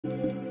Would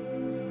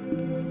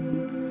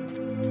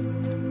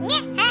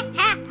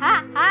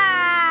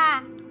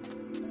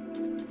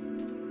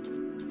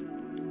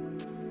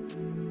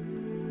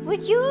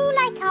you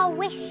like a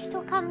wish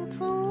to come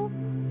true?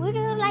 Would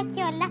you like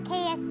your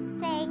luckiest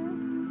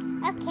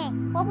thing? Okay,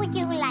 what would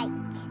you like?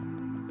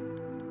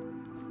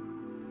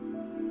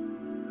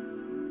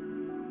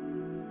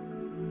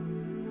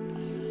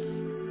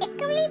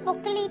 Ickly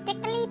bookly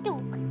tickly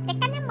dook.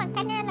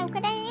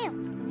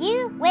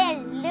 You will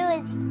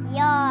lose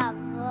your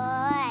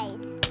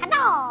voice.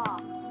 Hello!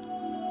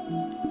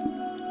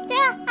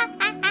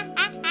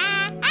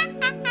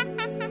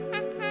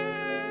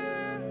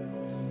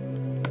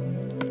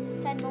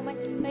 10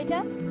 moments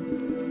later.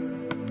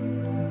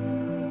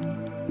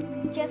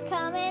 Just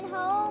coming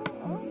home.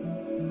 Oh,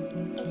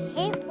 I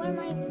hate when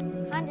my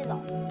hand is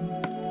off.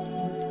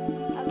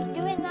 I was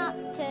doing that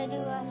to do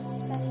a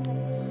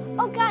special.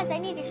 Oh guys, I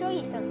need to show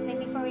you something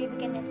before we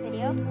begin this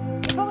video.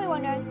 You're probably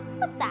wondering,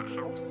 what's that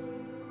house?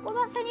 Well,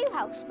 that's our new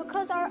house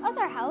because our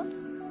other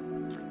house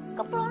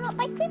got blown up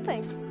by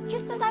creepers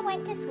just as I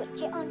went to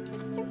switch it onto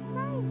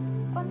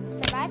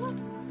survival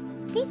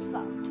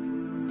peaceful.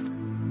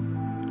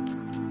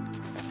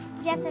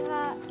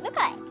 Jessica, look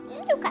at it.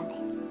 Look at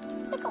this.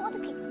 Look at what the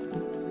people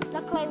do.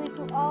 Luckily, we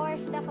put all our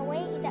stuff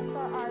away except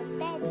for our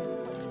bed.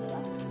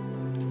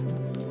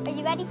 Are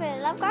you ready for the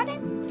love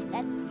garden?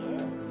 Let's go.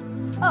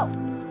 Oh,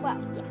 well,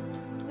 yeah.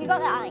 We got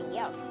that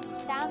idea of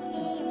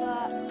Stampy,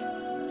 but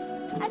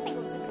I think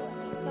it was a good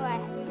idea, so I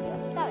had to do it. So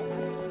it's nice.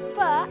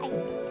 But I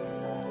didn't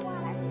put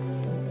water.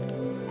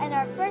 And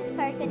our first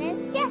person is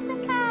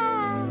Jessica.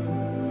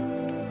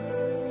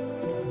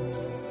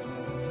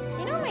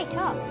 She normally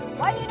talks.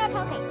 Why are you not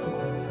talking?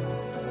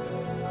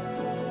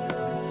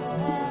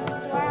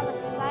 Do I have a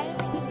sign I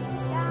can put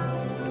down?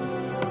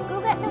 Go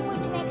get someone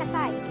to make a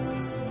sign.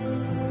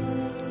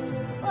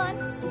 One.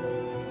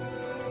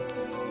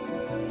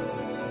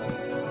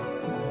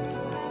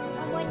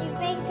 And when you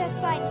make a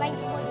sign, write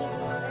what you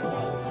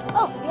say.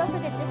 Oh, we also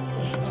did this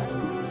before.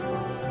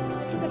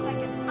 It took us like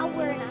an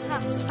hour and a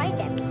half to find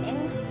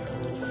everything.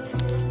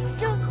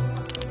 Still.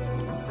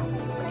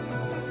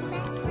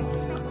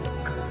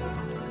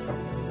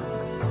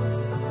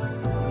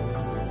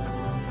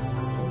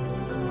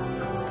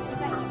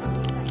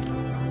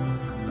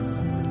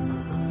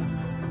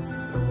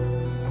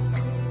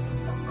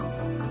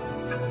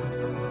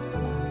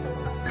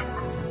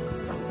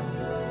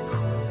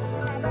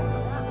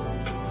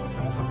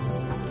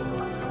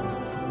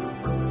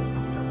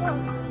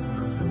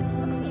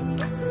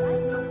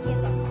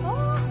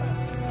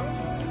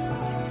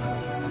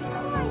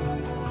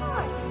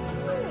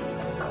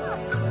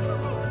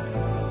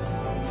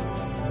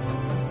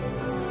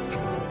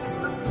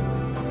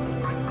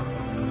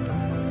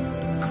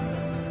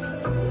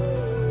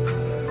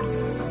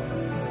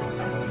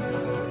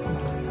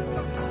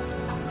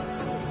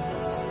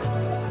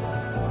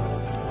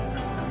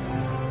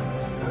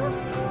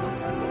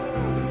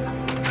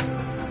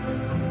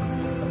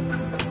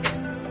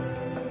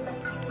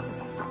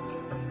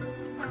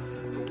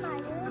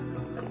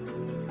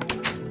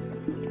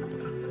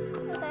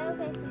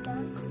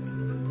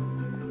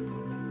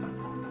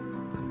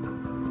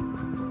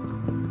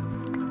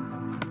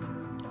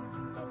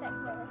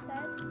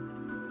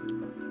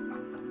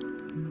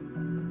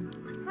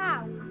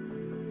 How?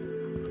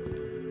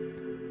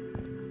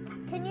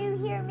 Can you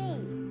hear me?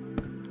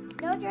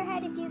 Nod your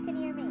head if you can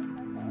hear me.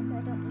 Okay, so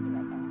I don't need to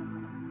write down this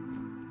one.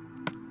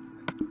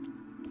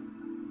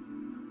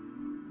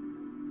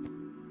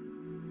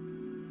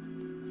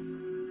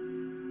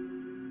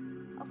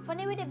 How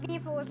funny would it be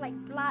if it was like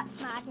black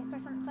magic or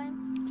something?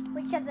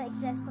 Which doesn't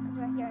exist because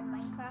we're here in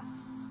Minecraft.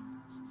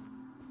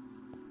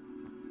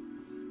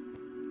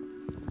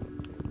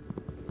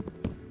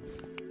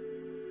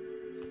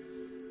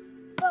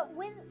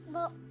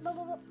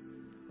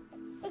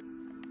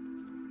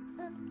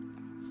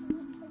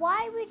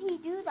 Why would he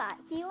do that?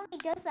 He only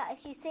does that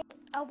if you say,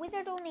 a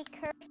wizard only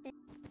curses if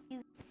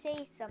you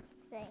say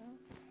something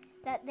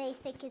that they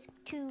think is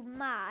too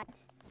mad.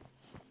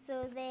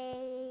 So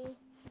they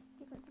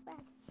do something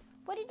bad.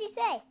 What did you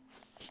say?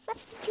 What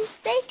did you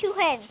say to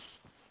him?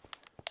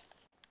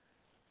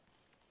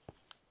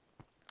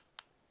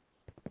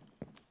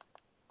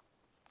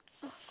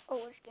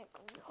 Oh, it's getting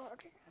really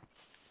hard.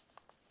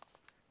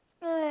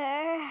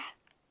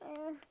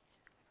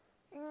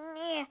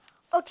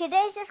 Oh,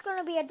 today's just going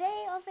to be a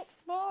day of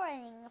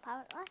exploring,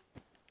 apparently.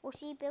 Well,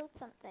 she built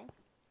something.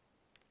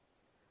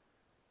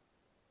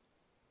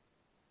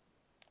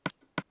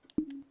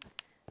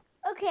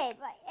 Okay,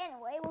 right,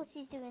 anyway, while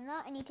she's doing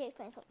that, I need to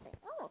explain something.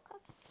 Oh, okay.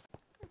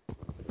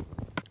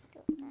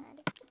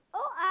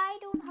 Oh, I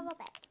don't have a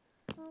bed.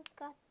 Oh,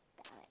 god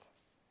damn it.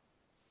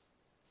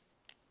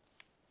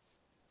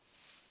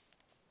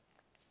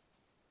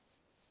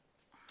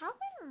 How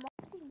many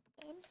mobs in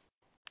game?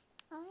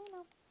 I don't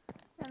know.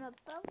 I'm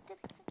about to fix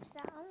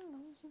that. I don't know.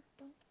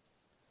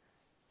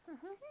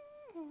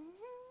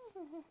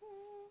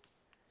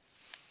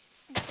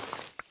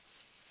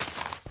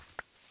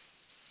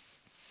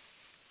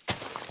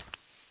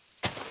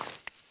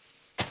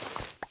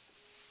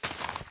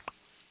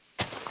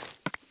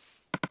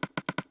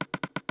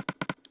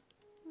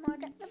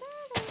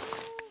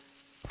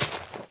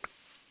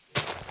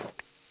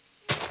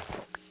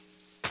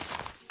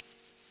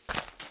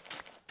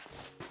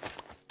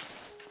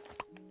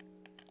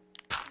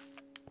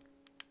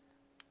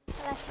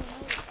 Unless you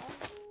know it.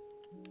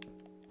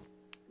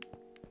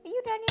 Are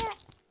you done yet?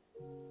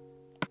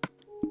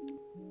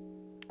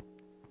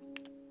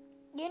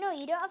 You know,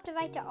 you don't have to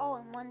write it all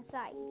on one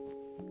side.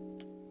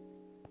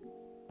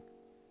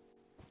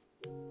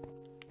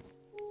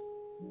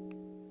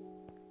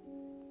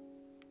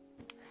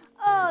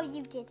 Oh,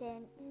 you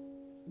didn't.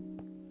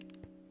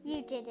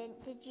 You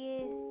didn't, did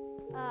you?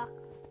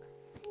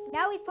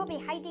 Now he's probably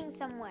hiding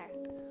somewhere.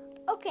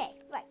 Okay,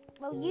 right.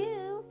 Well,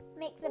 you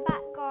make the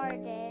back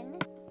garden.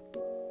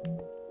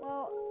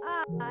 Well,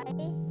 I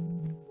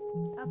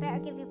better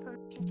give you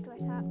permission to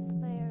attack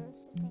players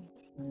just in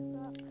case he comes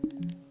up.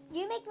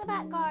 You make the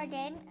back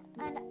garden,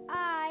 and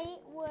I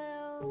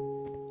will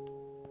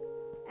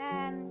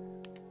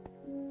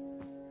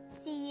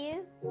see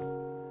you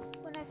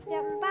when I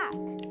come back.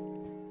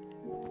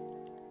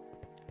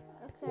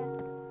 Okay.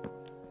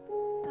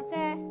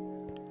 Okay.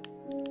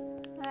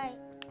 Right.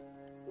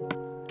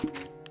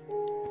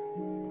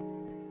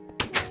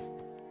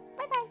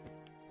 Bye bye.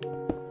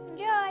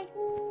 Enjoy.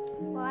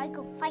 Well, I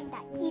go find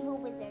that evil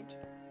wizard.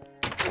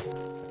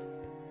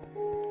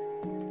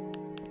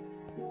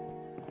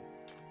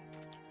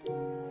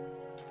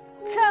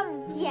 Come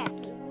get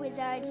me,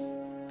 wizards.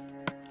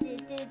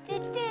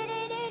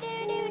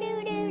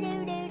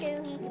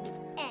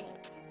 Anyway,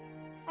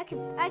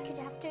 I could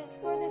have to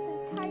explore this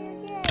entire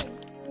game.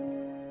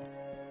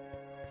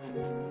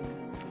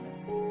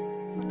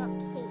 Well, not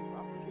cave,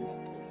 obviously.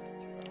 Cave's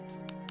too gross.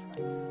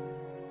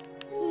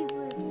 He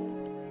would.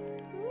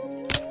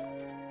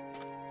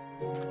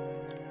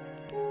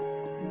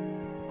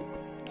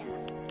 No.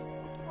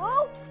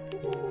 Oh!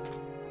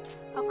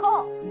 A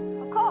call!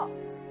 A call!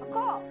 A call!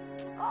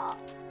 A call!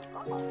 A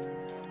call!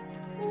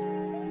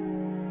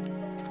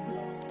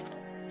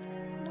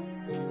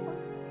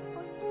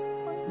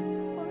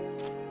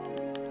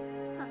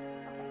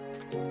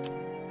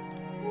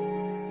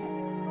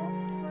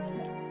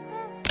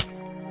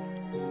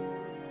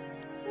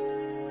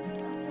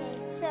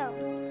 So,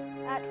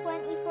 at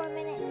 24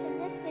 minutes in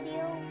this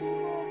video, we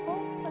will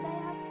hopefully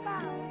have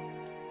found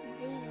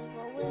the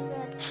evil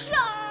wizard.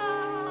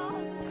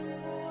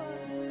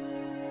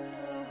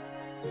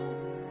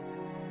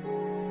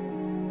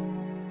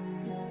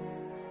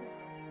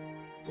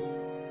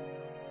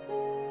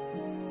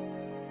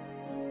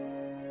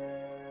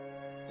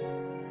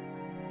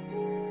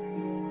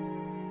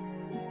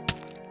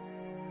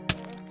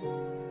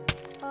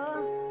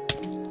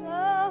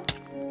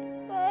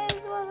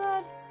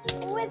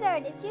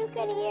 Wizard, if you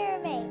could hear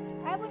me,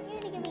 I want you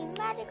to give me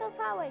magical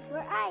powers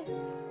where I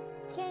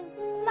can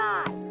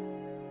fly.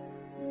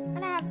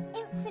 And I have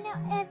infinite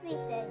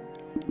everything.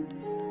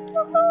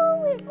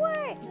 Woohoo, it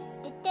worked!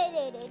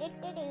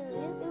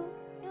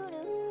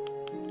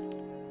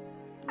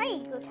 I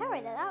need to go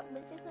tower that up,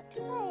 but it's not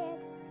too bad.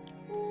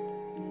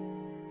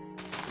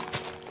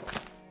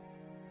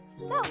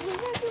 That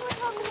wizard you were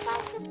talking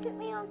about just put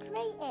me on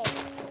creative.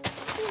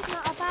 He's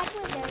not a bad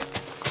wizard.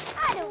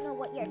 I don't know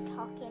what you're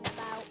talking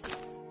about.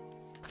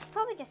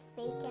 Probably just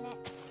faking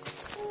it.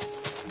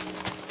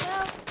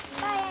 Well,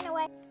 bye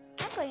anyway.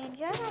 I'm going to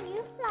enjoy my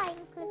new flying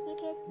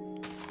privileges.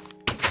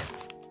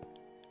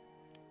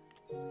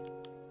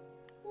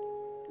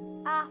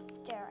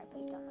 After I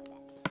placed on my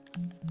bed.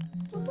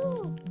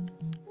 Woohoo!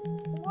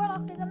 The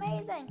Warlock is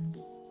amazing.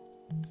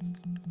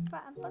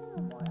 Right, I'm putting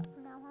the Warlock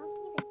from now on.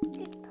 He's a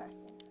good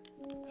person.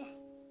 There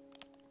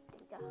we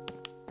go.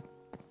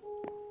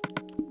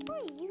 What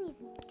are you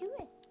even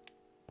doing?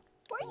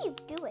 What are you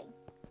doing?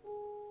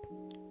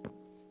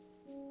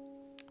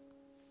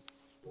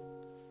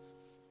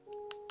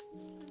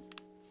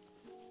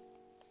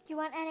 Do you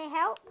want any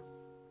help?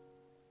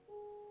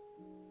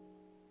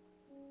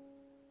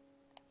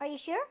 Are you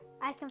sure?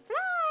 I can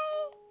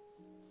fly!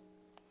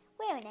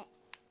 Wait a minute.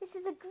 This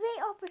is a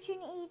great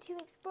opportunity to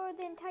explore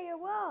the entire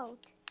world.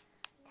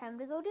 Time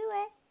to go do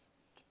it.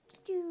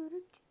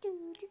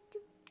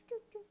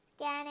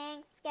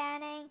 Scanning,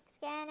 scanning,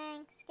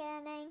 scanning,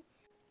 scanning.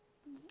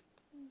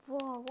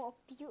 Whoa, what a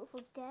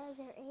beautiful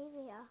desert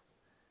area.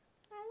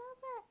 I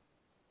love it.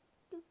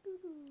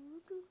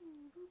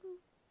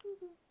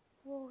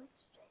 Whoa,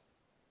 what's this?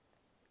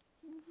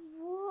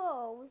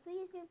 Whoa, with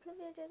these new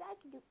privileges I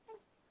can do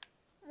anything.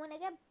 When I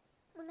get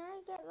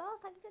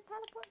lost, I can just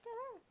teleport to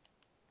her.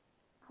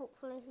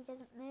 Hopefully he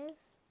doesn't move.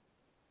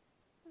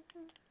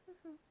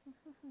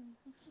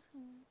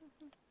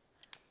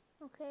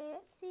 Okay,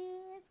 let's see.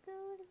 Let's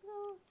go.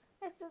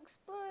 Let's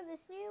explore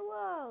this new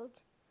world.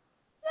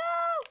 No!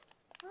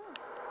 Oh.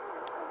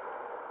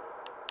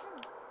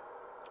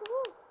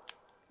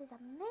 This is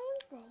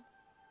amazing.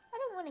 I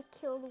don't want to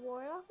kill the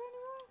Warlock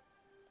anymore.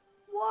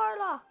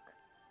 Warlock!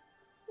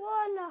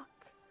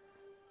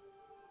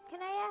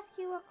 Can I ask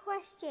you a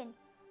question?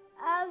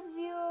 As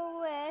you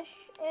wish,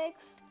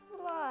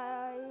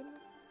 explain.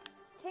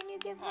 Can you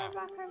give her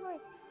back her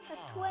voice? At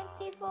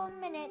 24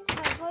 minutes,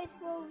 her voice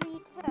will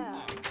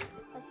return.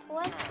 At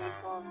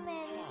 24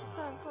 minutes,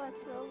 her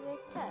voice will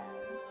return.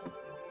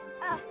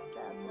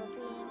 After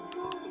being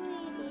too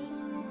greedy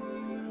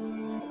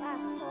to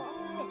ask for a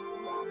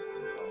princess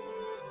voice.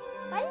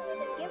 Why didn't you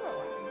just give her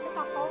one? Just a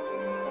whole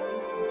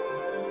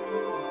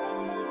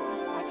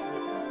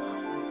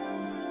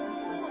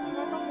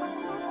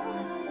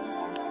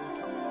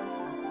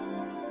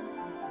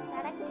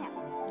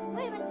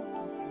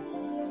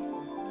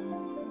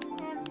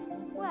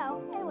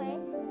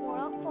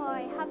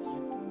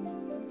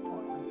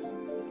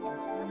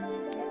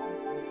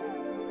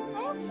I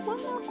have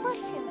one more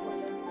question for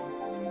you.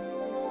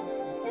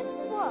 This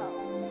world,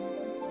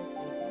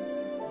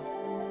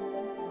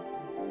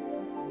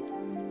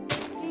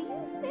 do you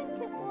think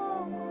it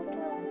will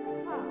go to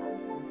pot?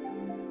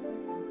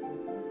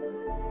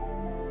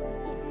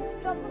 If you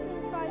stop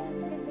looking for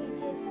images,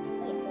 yes.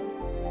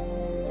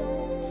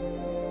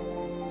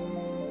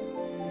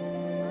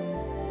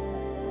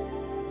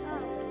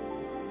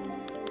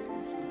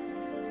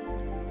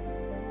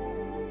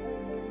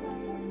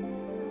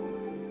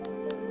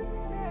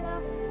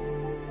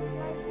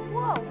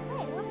 Whoa,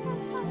 hey, look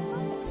what's so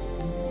funny.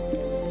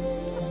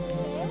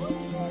 Okay, what's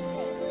this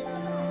thing?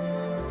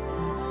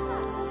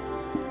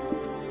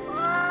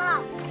 Ah!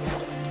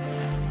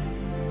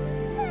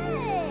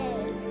 Hey,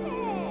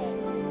 hey.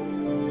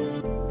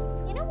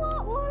 You know what,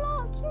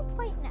 Warlock? You're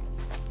quite nice.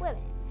 Wait a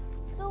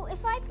minute. So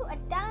if I put a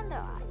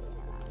dandelion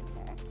around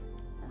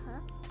her,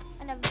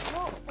 and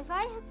if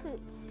I have put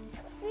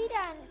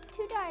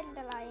two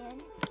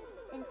dandelions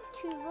and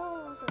 2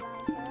 roses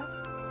around her,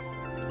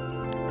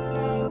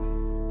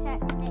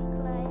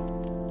 technically,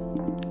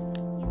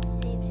 you've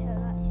saved her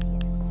life,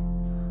 yes.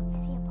 I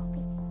see a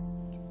poppy.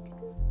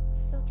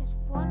 So just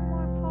one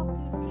more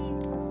poppy, see.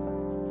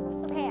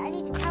 Okay, I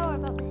need to tell her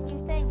about this new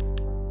thing.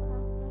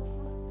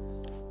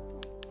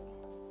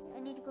 I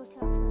need to go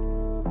tell her.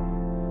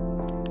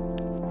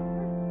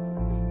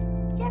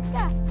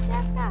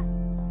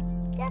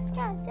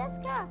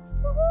 Jessica!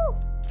 Woohoo!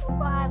 Look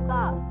what I've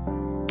got!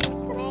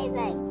 It's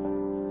amazing!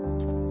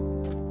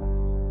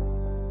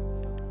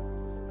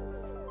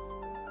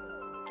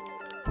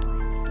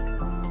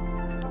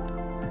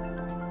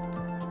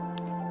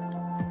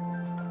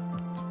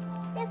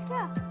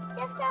 Jessica!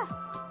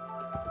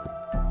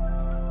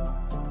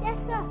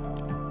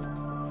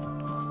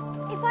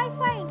 If I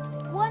find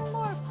one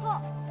more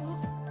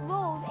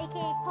Rose,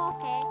 aka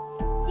Poppy,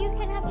 you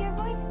can have your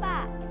voice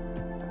back.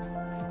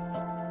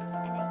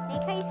 And I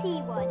think I see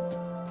one.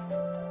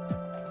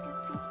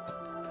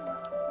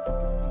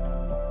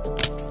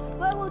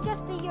 Well, it will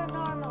just be your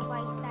normal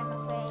voice, I'm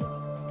afraid.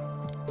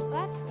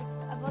 But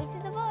a voice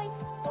is a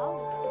voice.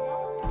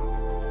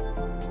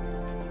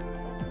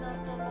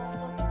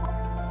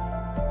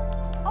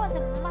 Oh, it's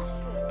a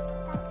mushroom.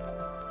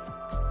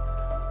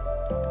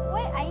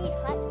 Wait, I need to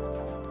collect them.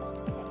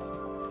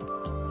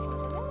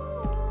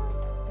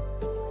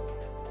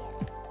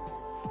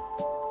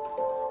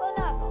 Oh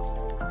no, I've lost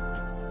it.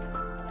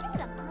 What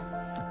is a mushroom?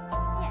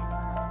 Yeah,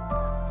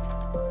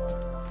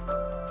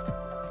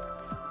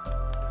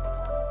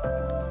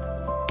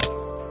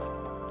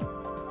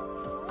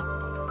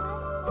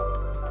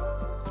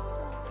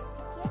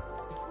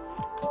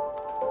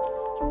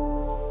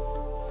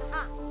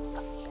 aha,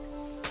 gotcha.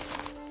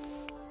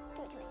 Do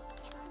it to me.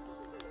 Yes.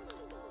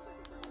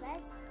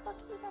 Let's fuck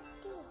it up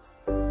too.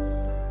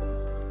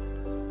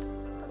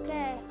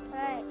 Okay,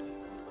 right.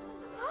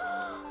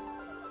 Oh.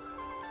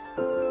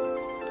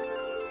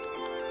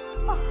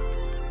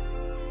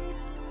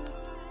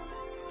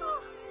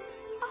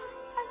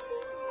 I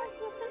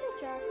see a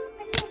villager.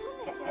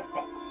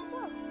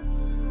 Whoa.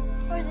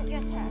 Or is it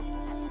just her?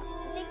 I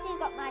think she's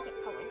got magic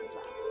powers as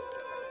well.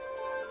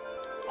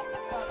 Well,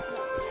 no.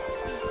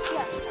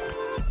 Just her.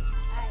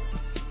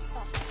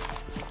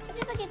 Which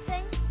is a good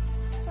thing,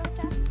 sort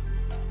of.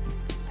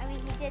 I mean,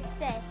 he did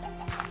say.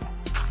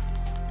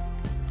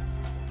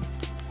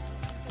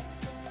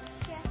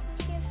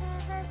 Give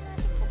her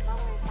magical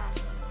powers back.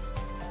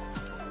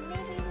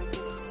 Maybe we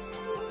can.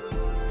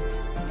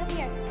 Come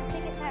here. I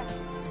think it's her.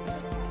 Is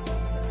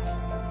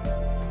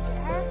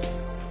it her?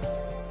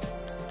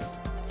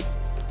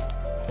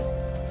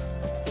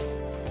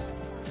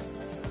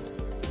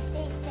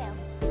 Stay still.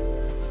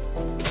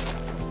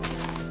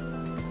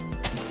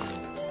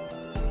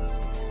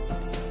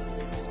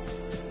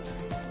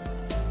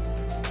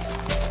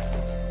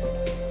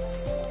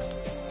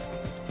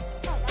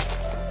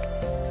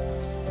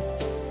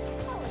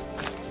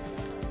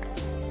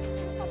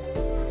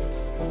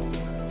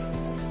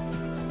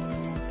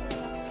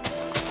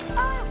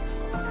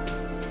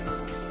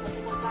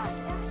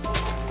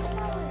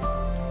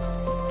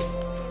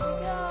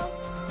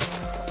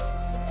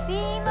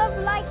 Beam of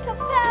light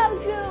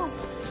compels you!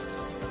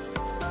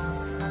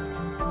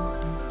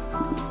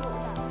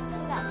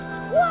 What's that?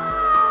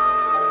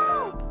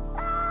 Wow!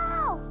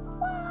 Oh!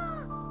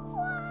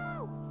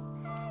 Wow!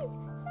 Hey!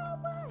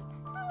 Someone!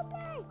 Help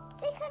me!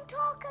 She can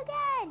talk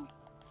again!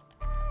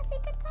 She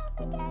can talk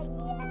again!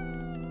 Yay!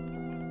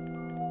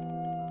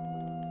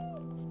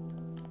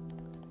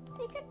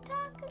 She can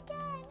talk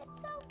again!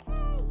 It's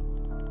okay!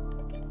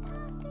 You can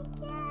talk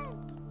again!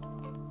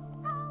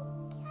 It's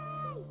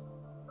okay!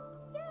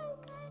 You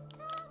can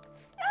talk.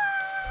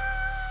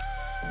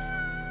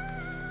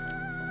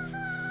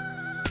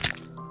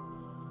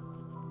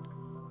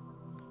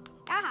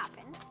 That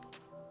happened.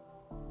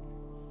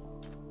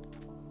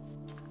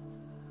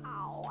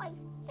 Oh, I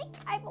think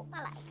I broke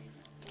my leg.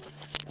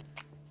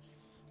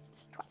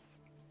 Twice.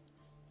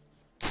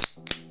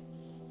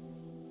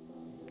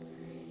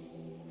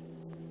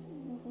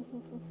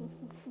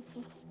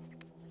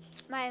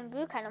 My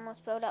blue can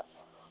almost filled up.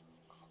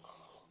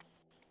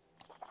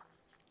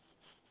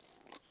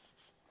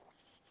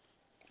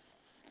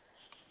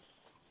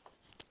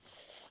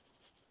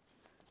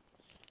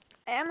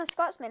 I am a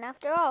Scotsman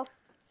after all.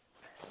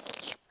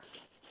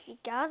 You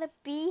gotta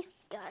be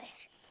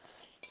Scottish.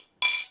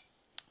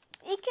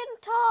 He can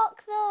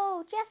talk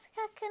though.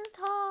 Jessica can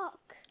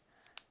talk.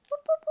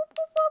 Whoop, whoop, whoop,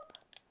 whoop, whoop.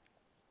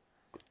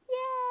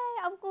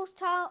 Yay!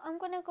 I'm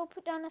gonna go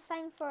put down a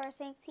sign for her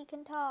saying he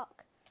can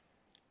talk.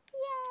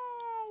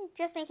 Yay!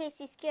 Just in case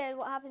he's scared,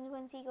 what happens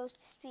when he goes to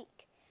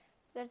speak?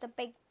 There's a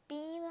big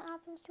beam that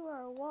happens to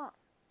her or what?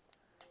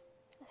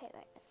 Okay,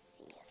 right, let's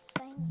see. A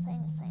sign.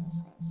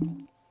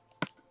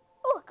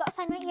 Oh, I got a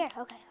sign right here.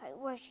 Okay, right,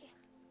 where's she?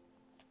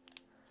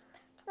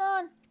 Come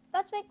on,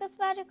 let's make this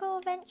magical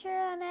adventure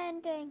an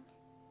ending.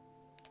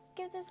 Let's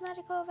give this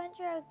magical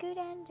adventure a good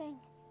ending.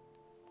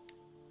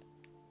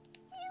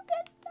 You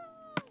can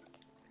talk!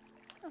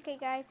 Okay,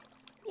 guys.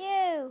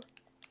 You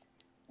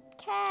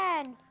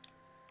can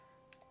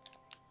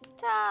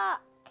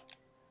talk!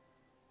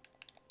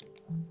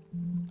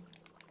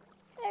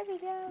 There we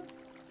go.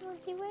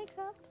 Once he wakes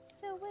up,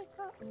 he'll wake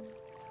up. Do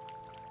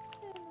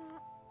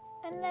that.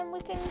 And then we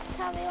can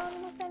carry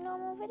on with our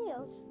normal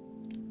videos.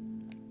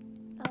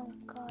 Oh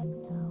god,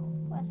 no.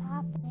 What's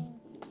happening?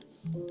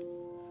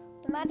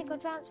 The magical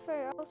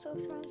transfer also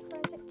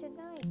transfers it to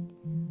night.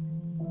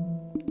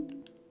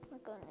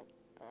 We're going to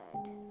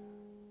bed.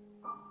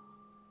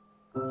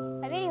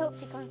 I really hope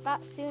she comes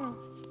back soon.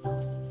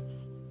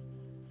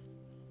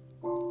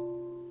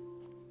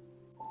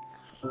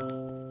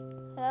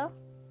 Hello?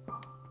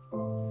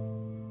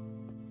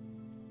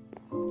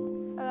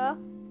 Hello?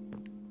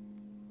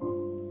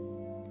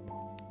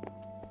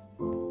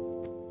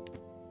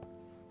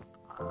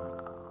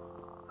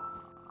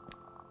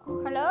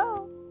 Hello?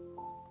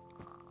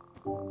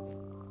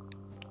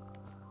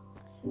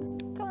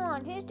 Come on,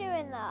 who's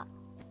doing that?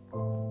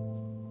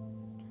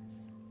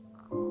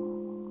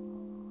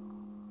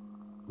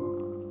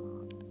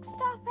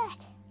 Stop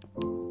it!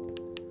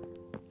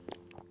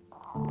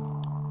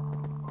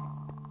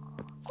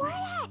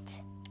 Quit it!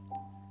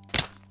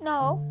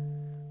 No,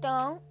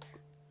 don't.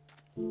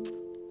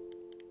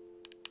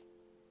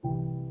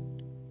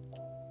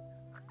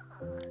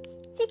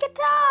 She can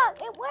talk!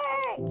 It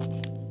worked!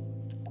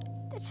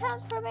 The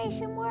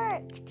transformation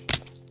worked!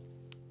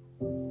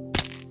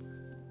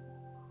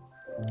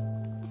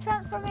 The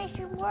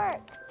transformation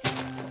worked!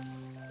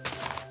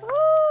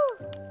 Woo!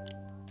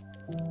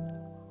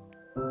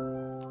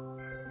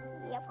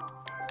 Yep.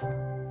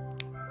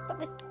 But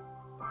the...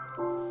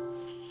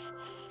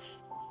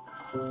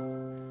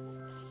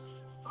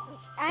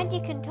 And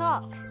you can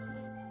talk.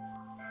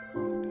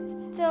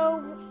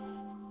 So...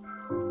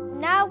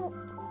 Now...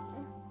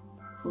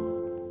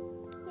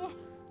 Yeah.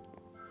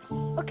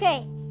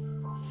 Okay.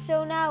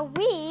 So now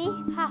we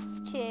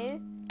have to...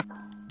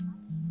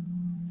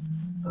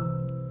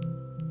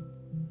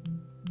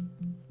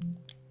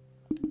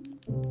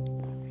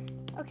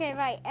 Okay,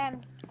 right,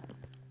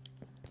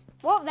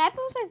 what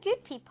rebels are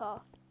good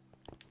people?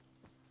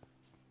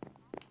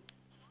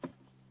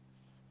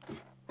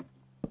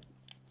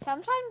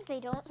 Sometimes they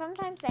don't,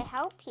 sometimes they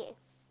help you.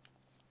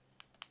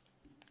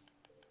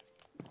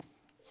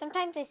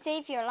 Sometimes they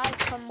save your life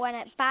from when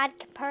a bad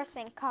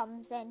person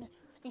comes in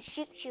and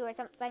shoots you or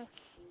something.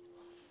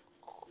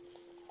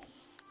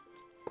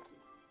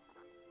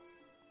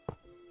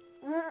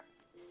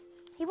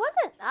 He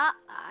wasn't that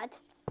bad.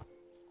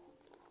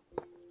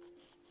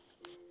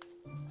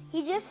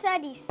 He just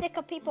said he's sick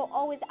of people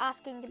always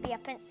asking to be a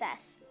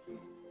princess.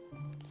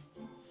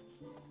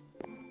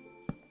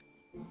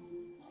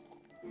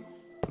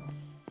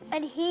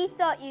 And he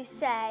thought you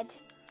said,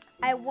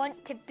 I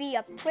want to be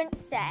a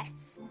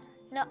princess.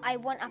 No, I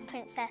want a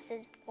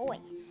princess's voice.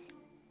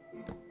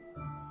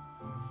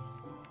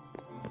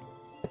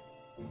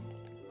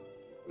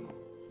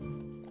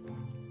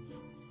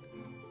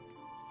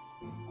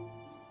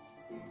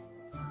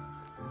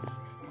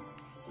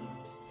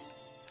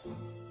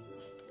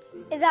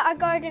 Is that our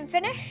garden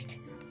finished?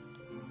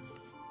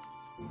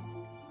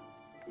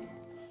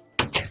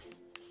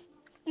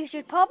 You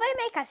should probably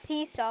make a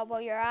seesaw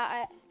while you're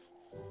at it.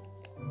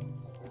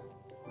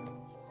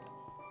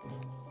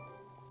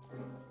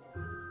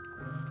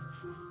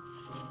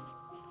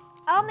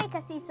 I'll make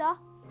a seesaw.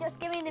 Just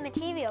give me the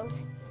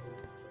materials.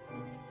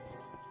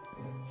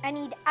 I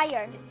need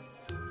iron.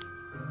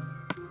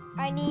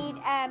 I need,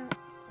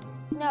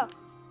 no.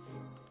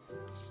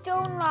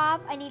 Stone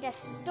slab. I need a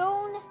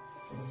stone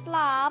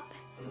slab.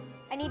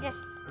 I need a,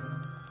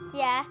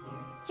 yeah.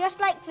 Just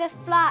like the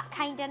flat,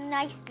 kind of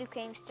nice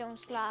looking stone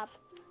slab.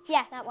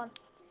 Yeah, that one.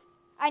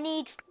 I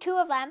need 2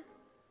 of them.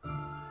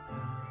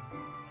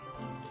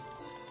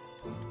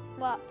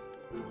 What?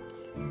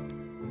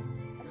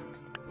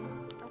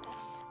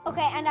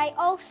 Okay, and I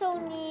also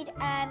need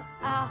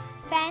a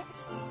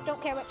fence.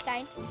 Don't care which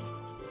kind.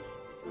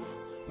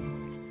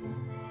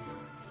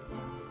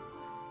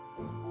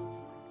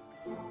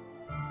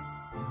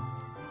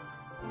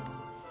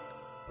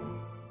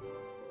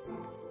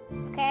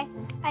 Okay,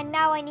 and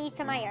now I need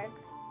some iron.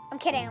 I'm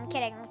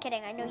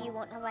kidding. I know you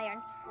won't have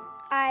iron.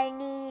 I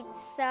need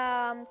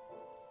some...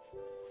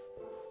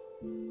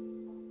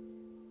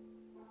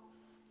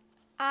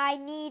 I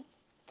need...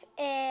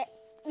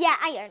 yeah,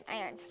 iron.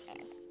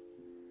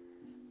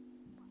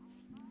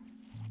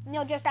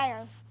 No, just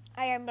iron.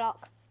 Iron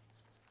block.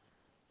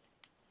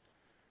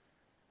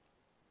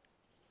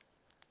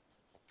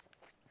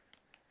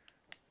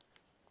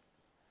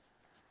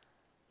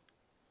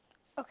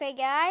 Okay,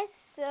 guys,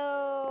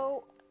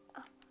 so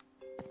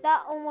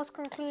that almost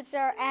concludes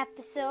our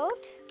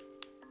episode.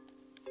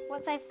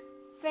 Once I've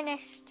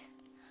finished...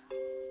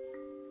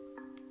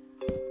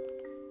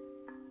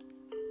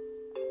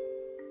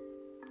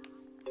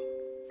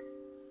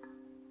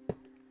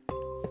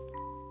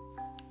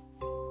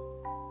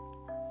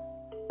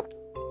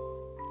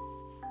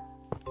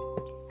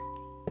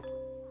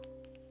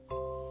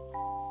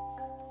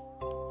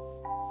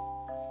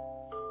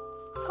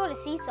 It's called a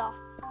seesaw.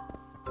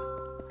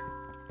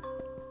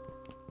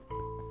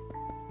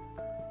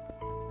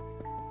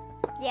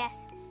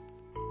 Yes.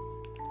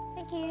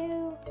 Thank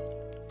you.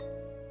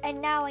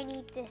 And now I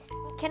need this.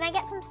 Can I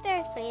get some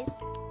stairs, please?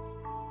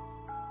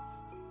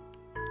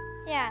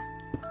 Yeah.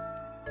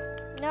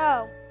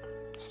 No.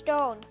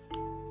 Stone.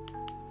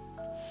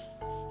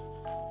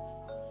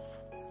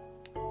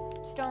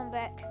 Stone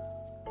brick.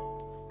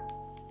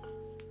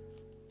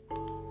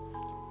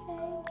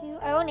 Thank you.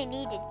 I only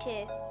needed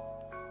 2.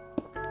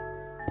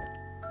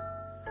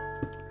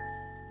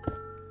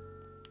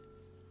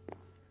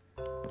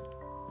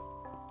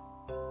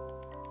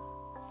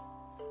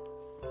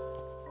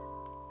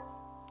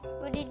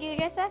 What did you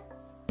just say?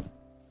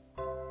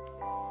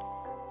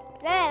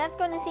 There, let's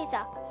go on the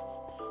seesaw.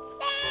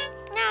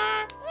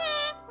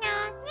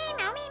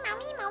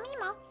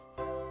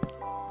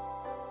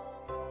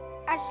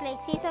 Actually,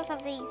 seesaws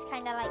have these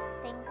kind of like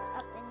things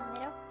up in the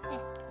middle. Yeah.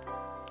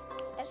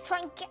 Let's try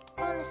and get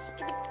on the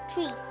stupid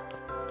tree.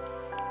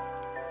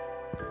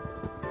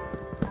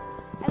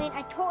 I mean,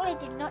 I totally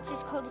did not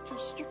just call the tree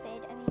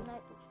stupid. I mean,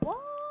 like, what?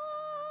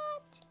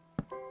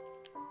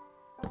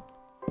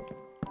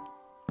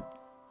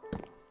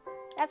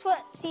 That's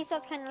what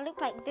seesaws kind of look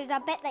like. There's a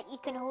bit that you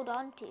can hold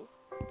on to.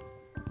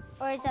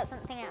 Or is that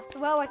something else?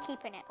 Well, we're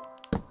keeping it.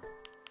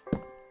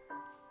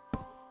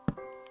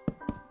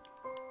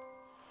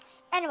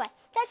 Anyway,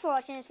 thanks for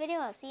watching this video.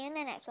 I'll see you in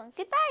the next one.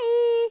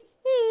 Goodbye!